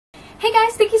Hey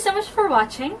guys, thank you so much for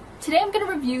watching. Today I'm going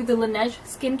to review the Laneige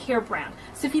skincare brand.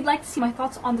 So if you'd like to see my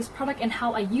thoughts on this product and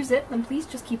how I use it, then please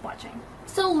just keep watching.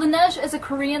 So Laneige is a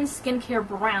Korean skincare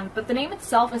brand, but the name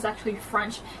itself is actually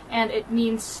French and it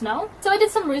means snow. So I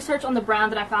did some research on the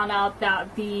brand and I found out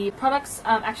that the products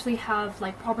actually have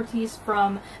like properties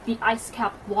from the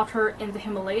ice-capped water in the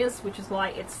Himalayas, which is why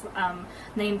it's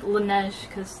named Laneige,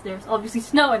 because there's obviously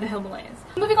snow in the Himalayas.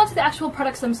 Moving on to the actual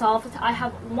products themselves, I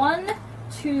have 1,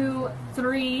 2,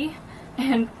 3,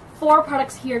 and 4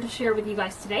 products here to share with you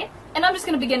guys today. And I'm just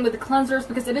going to begin with the cleansers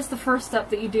because it is the first step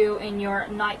that you do in your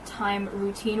nighttime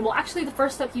routine. Well, actually the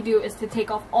first step you do is to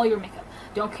take off all your makeup.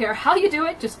 Don't care how you do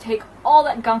it, just take all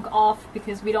that gunk off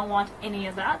because we don't want any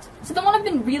of that. So the one I've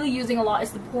been really using a lot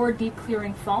is the Pore Deep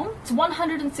Clearing Foam. It's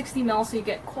 160 ml, so you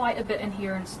get quite a bit in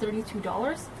here, and it's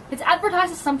 $32. It's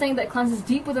advertised as something that cleanses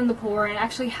deep within the pore and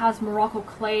actually has Morocco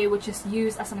clay, which is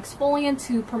used as an exfoliant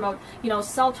to promote,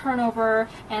 cell turnover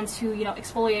and to,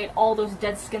 exfoliate all those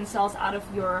dead skin cells out of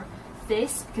your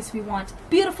face, because we want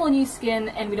beautiful new skin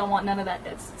and we don't want none of that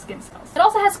dead skin cells. It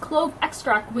also has clove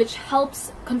extract, which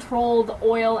helps control the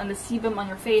oil and the sebum on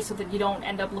your face so that you don't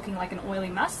end up looking like an oily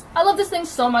mess. I love this thing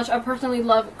so much. I personally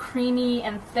love creamy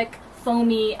and thick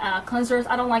foamy cleansers.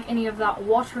 I don't like any of that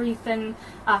watery thin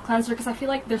cleanser because I feel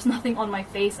like there's nothing on my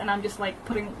face and I'm just like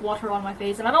putting water on my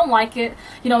face and I don't like it.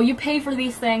 You pay for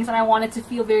these things and I want it to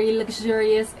feel very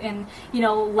luxurious and,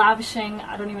 lavishing.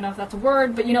 I don't even know if that's a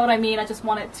word, but you know what I mean. I just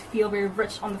want it to feel very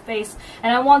rich on the face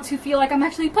and I want to feel like I'm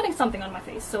actually putting something on my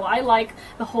face. So I like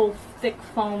the whole thick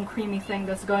foam creamy thing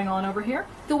that's going on over here.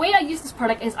 The way I use this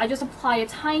product is I just apply a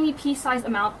tiny pea-sized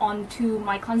amount onto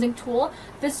my cleansing tool.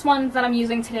 This one that I'm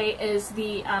using today is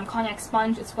the cognac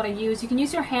sponge. It's what I use. You can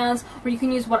use your hands or you can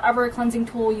use whatever cleansing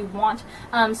tool you want.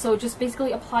 So just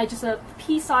basically apply just a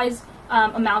pea-sized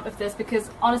amount of this because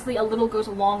honestly a little goes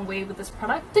a long way with this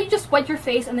product. So you just wipe your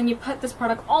face and then you put this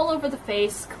product all over the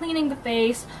face, cleaning the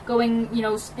face, going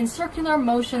in circular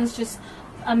motions, just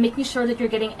making sure that you're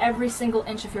getting every single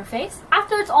inch of your face.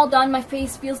 After it's all done, my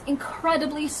face feels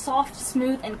incredibly soft,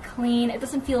 smooth, and clean. It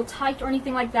doesn't feel tight or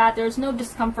anything like that. There's no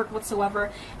discomfort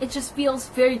whatsoever. It just feels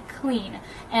very clean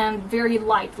and very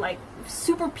light, like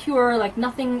super pure, like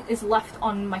nothing is left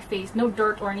on my face, no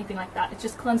dirt or anything like that. It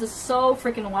just cleanses so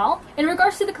freaking well. In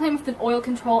regards to the claim of the oil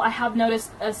control, I have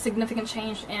noticed a significant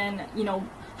change in,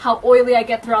 how oily I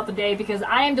get throughout the day because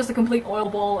I am just a complete oil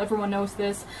bowl, everyone knows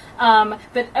this.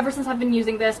 But ever since I've been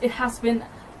using this, it has been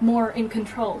more in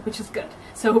control, which is good.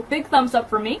 So big thumbs up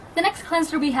for me. The next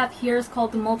cleanser we have here is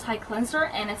called the Multi Cleanser,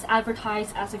 and it's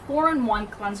advertised as a 4-in-1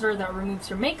 cleanser that removes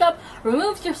your makeup,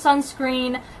 removes your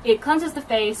sunscreen, it cleanses the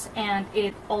face, and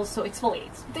it also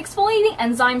exfoliates. The exfoliating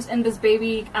enzymes in this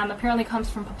baby apparently comes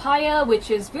from papaya, which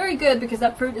is very good because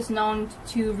that fruit is known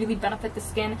to really benefit the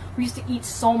skin. We used to eat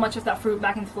so much of that fruit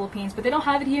back in the Philippines, but they don't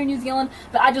have it here in New Zealand,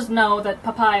 but I just know that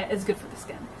papaya is good for the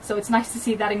skin. So it's nice to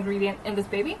see that ingredient in this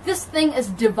baby. This thing is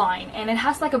divine, and it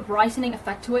has like a brightening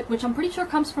effect to it, which I'm pretty sure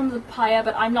comes from the papaya,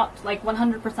 but I'm not like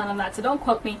 100% on that, so don't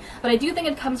quote me. But I do think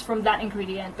it comes from that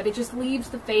ingredient, but it just leaves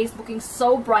the face looking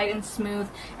so bright and smooth,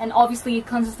 and obviously it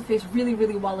cleanses the face really,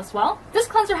 really well as well. This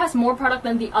cleanser has more product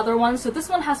than the other one, so this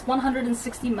one has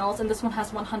 160 ml and this one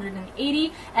has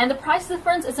 180, and the price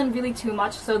difference isn't really too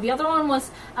much. So the other one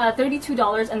was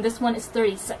 $32 and this one is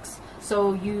 $36.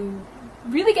 So you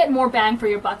really get more bang for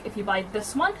your buck if you buy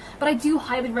this one, but I do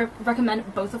highly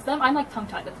recommend both of them. I'm like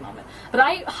tongue-tied at the moment, but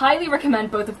I highly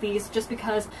recommend both of these just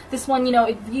because this one,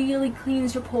 it really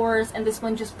cleans your pores and this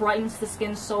one just brightens the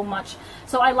skin so much.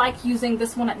 So I like using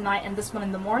this one at night and this one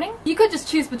in the morning. You could just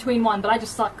choose between one, but I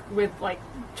just suck with like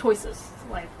choices.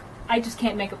 Like I just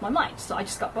can't make up my mind, so I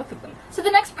just got both of them. So the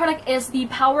next product is the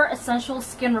Power Essential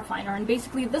Skin Refiner, and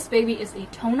basically this baby is a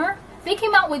toner. They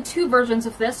came out with 2 versions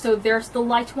of this, so there's the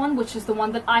light one, which is the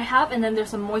one that I have, and then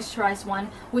there's a moisturized one,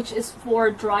 which is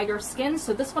for drier skin.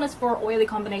 So this one is for oily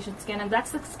combination skin, and that's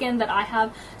the skin that I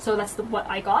have, so that's what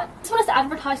I got. This one is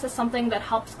advertised as something that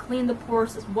helps clean the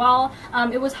pores as well.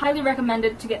 It was highly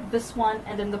recommended to get this one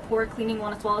and then the pore cleaning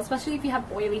one as well, especially if you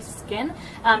have oily skin.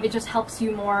 It just helps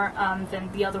you more than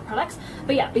the other products.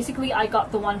 But yeah, basically I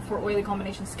got the one for oily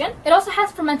combination skin. It also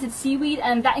has fermented seaweed,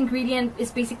 and that ingredient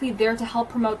is basically there to help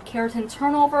promote keratin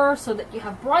turnover so that you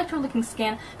have brighter looking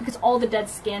skin because all the dead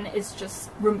skin is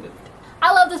just removed.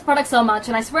 I love this product so much,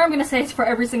 and I swear I'm gonna say it's for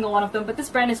every single one of them, but this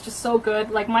brand is just so good.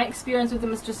 Like, my experience with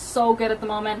them is just so good at the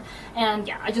moment, and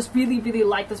yeah, I just really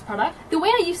like this product. The way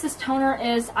I use this toner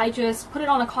is I just put it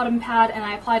on a cotton pad and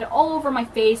I apply it all over my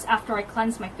face after I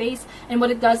cleanse my face, and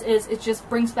what it does is it just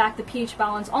brings back the pH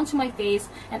balance onto my face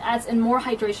and adds in more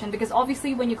hydration, because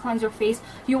obviously when you cleanse your face,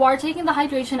 you are taking the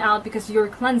hydration out because you're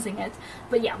cleansing it.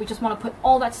 But yeah, we just want to put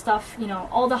all that stuff, you know,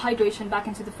 all the hydration back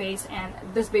into the face, and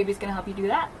this baby's gonna help you do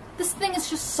that. This thing is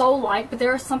just so light, but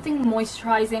there is something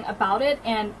moisturizing about it,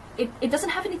 and it doesn't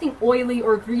have anything oily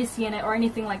or greasy in it or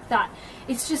anything like that.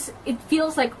 It's just, it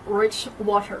feels like rich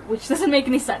water, which doesn't make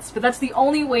any sense, but that's the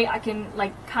only way I can,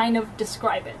 like, kind of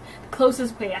describe it. The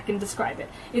closest way I can describe it.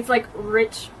 It's like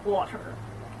rich water.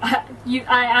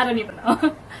 I don't even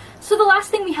know. So the last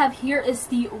thing we have here is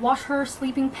the Water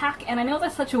Sleeping Pack, and I know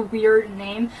that's such a weird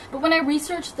name, but when I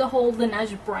researched the whole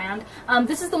Laneige brand,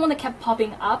 this is the one that kept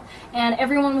popping up, and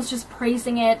everyone was just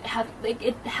praising it.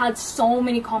 It had so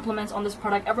many compliments on this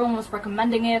product. Everyone was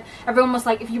recommending it. Everyone was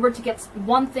like, if you were to get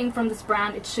one thing from this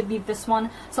brand, it should be this one.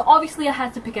 So obviously I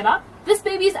had to pick it up. This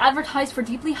baby is advertised for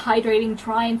deeply hydrating,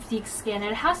 dry and fleek skin.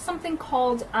 It has something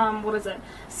called, what is it?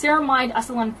 Ceramide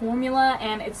SLN formula,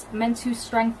 and it's meant to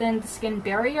strengthen the skin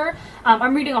barrier.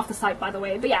 I'm reading off the site, by the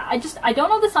way, but yeah, I don't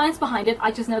know the science behind it.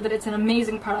 I just know that it's an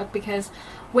amazing product, because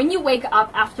when you wake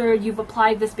up after you've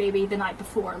applied this baby the night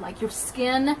before, like, your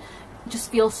skin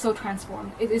just feels so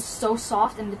transformed. It is so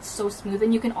soft and it's so smooth,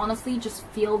 and you can honestly just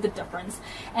feel the difference.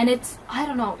 And it's, I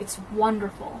don't know, it's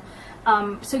wonderful.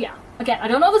 So yeah, again, I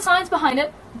don't know the science behind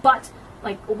it, but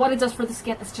like, what it does for the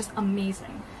skin is just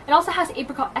amazing. It also has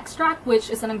apricot extract, which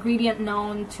is an ingredient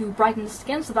known to brighten the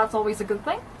skin, so that's always a good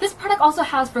thing. This product also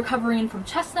has berberine from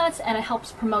chestnuts, and it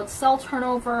helps promote cell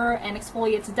turnover and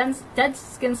exfoliates dead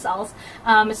skin cells,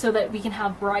 so that we can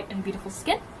have bright and beautiful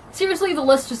skin. Seriously, the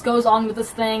list just goes on with this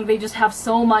thing. They just have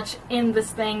so much in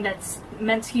this thing that's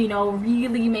meant to, you know,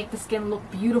 really make the skin look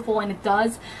beautiful, and it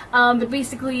does. But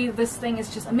basically, this thing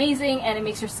is just amazing, and it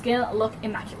makes your skin look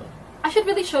immaculate. I should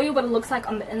really show you what it looks like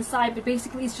on the inside, but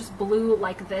basically it's just blue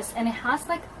like this, and it has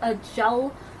like a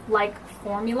gel-like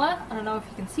formula. I don't know if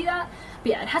you can see that,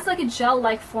 but yeah, it has like a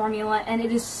gel-like formula, and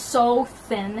it is so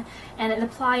thin, and it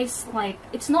applies, like,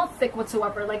 it's not thick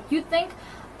whatsoever. Like, you'd think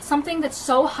something that's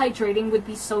so hydrating would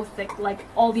be so thick, like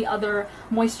all the other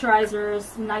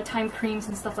moisturizers, nighttime creams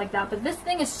and stuff like that, but this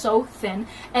thing is so thin,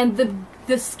 and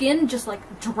the skin just like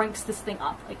drinks this thing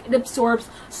up. Like, it absorbs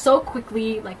so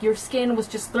quickly. Like, your skin was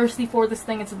just thirsty for this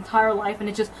thing its entire life, and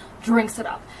it just drinks it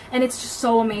up, and it's just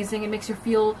so amazing. It makes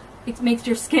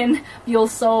your skin feel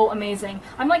so amazing.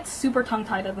 I'm like super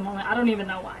tongue-tied at the moment. I don't even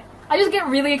know why. I just get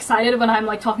really excited when I'm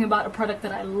like talking about a product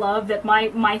that I love, that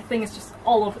my thing is just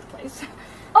all over the place.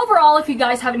 Overall, if you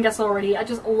guys haven't guessed already, I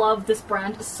just love this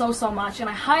brand so much, and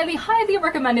I highly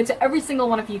recommend it to every single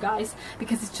one of you guys,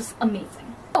 because it's just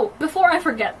amazing. Oh, before I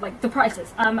forget, like, the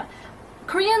prices.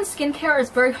 Korean skincare is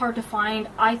very hard to find,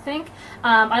 I think.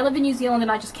 I live in New Zealand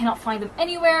and I just cannot find them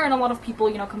anywhere, and a lot of people,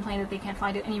 you know, complain that they can't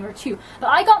find it anywhere too. But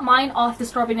I got mine off the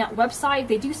Strawberry Net website.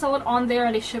 They do sell it on there,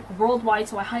 and they ship worldwide,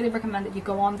 so I highly recommend that you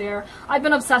go on there. I've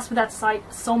been obsessed with that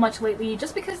site so much lately,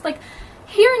 just because, like,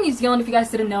 here in New Zealand, if you guys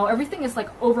didn't know, everything is like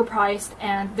overpriced,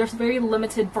 and there's a very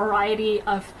limited variety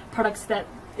of products that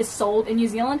is sold in New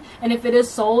Zealand, and if it is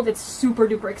sold, it's super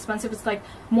duper expensive. It's like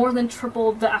more than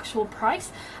triple the actual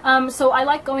price. So I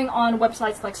like going on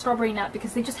websites like Strawberry Net,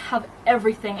 because they just have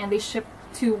everything, and they ship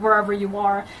to wherever you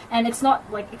are, and it's not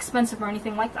like expensive or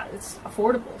anything like that. It's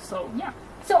affordable, so yeah.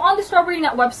 So on the Strawberry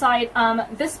Net website,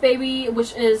 this baby,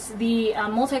 which is the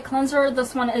multi-cleanser,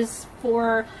 this one is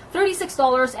for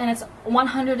 $36, and it's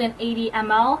 180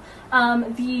 ml.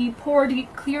 The Pore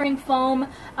Deep Clearing Foam,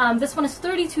 this one is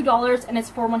 $32, and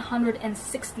it's for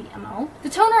 160 ml. The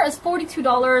toner is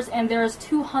 $42, and there's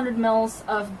 200 ml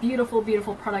of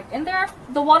beautiful product in there.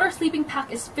 The Water Sleeping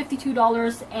Pack is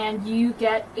 $52, and you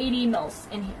get 80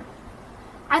 ml in here.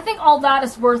 I think all that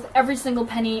is worth every single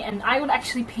penny, and I would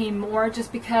actually pay more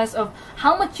just because of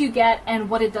how much you get and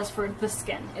what it does for the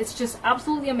skin. It's just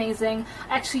absolutely amazing.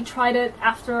 I actually tried it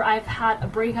after I've had a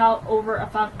breakout over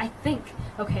a I think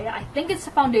it's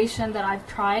a foundation that I've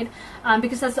tried,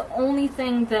 because that's the only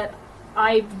thing that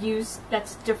I've used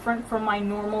that's different from my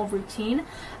normal routine.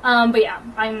 But yeah,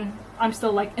 I'm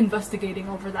still like investigating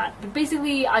over that. But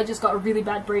basically, I just got a really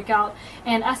bad breakout,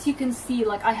 and as you can see,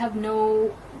 like, I have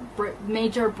no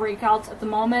major breakouts at the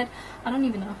moment. I don't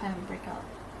even know if I have a breakout.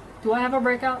 Do I have a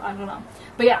breakout? I don't know.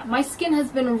 But yeah, my skin has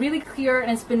been really clear,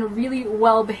 and it's been really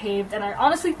well behaved, and I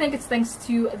honestly think it's thanks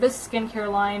to this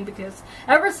skincare line, because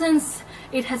ever since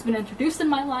it has been introduced in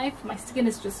my life, my skin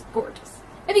is just gorgeous.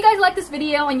 If you guys liked this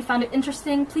video and you found it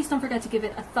interesting, please don't forget to give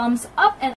it a thumbs up, and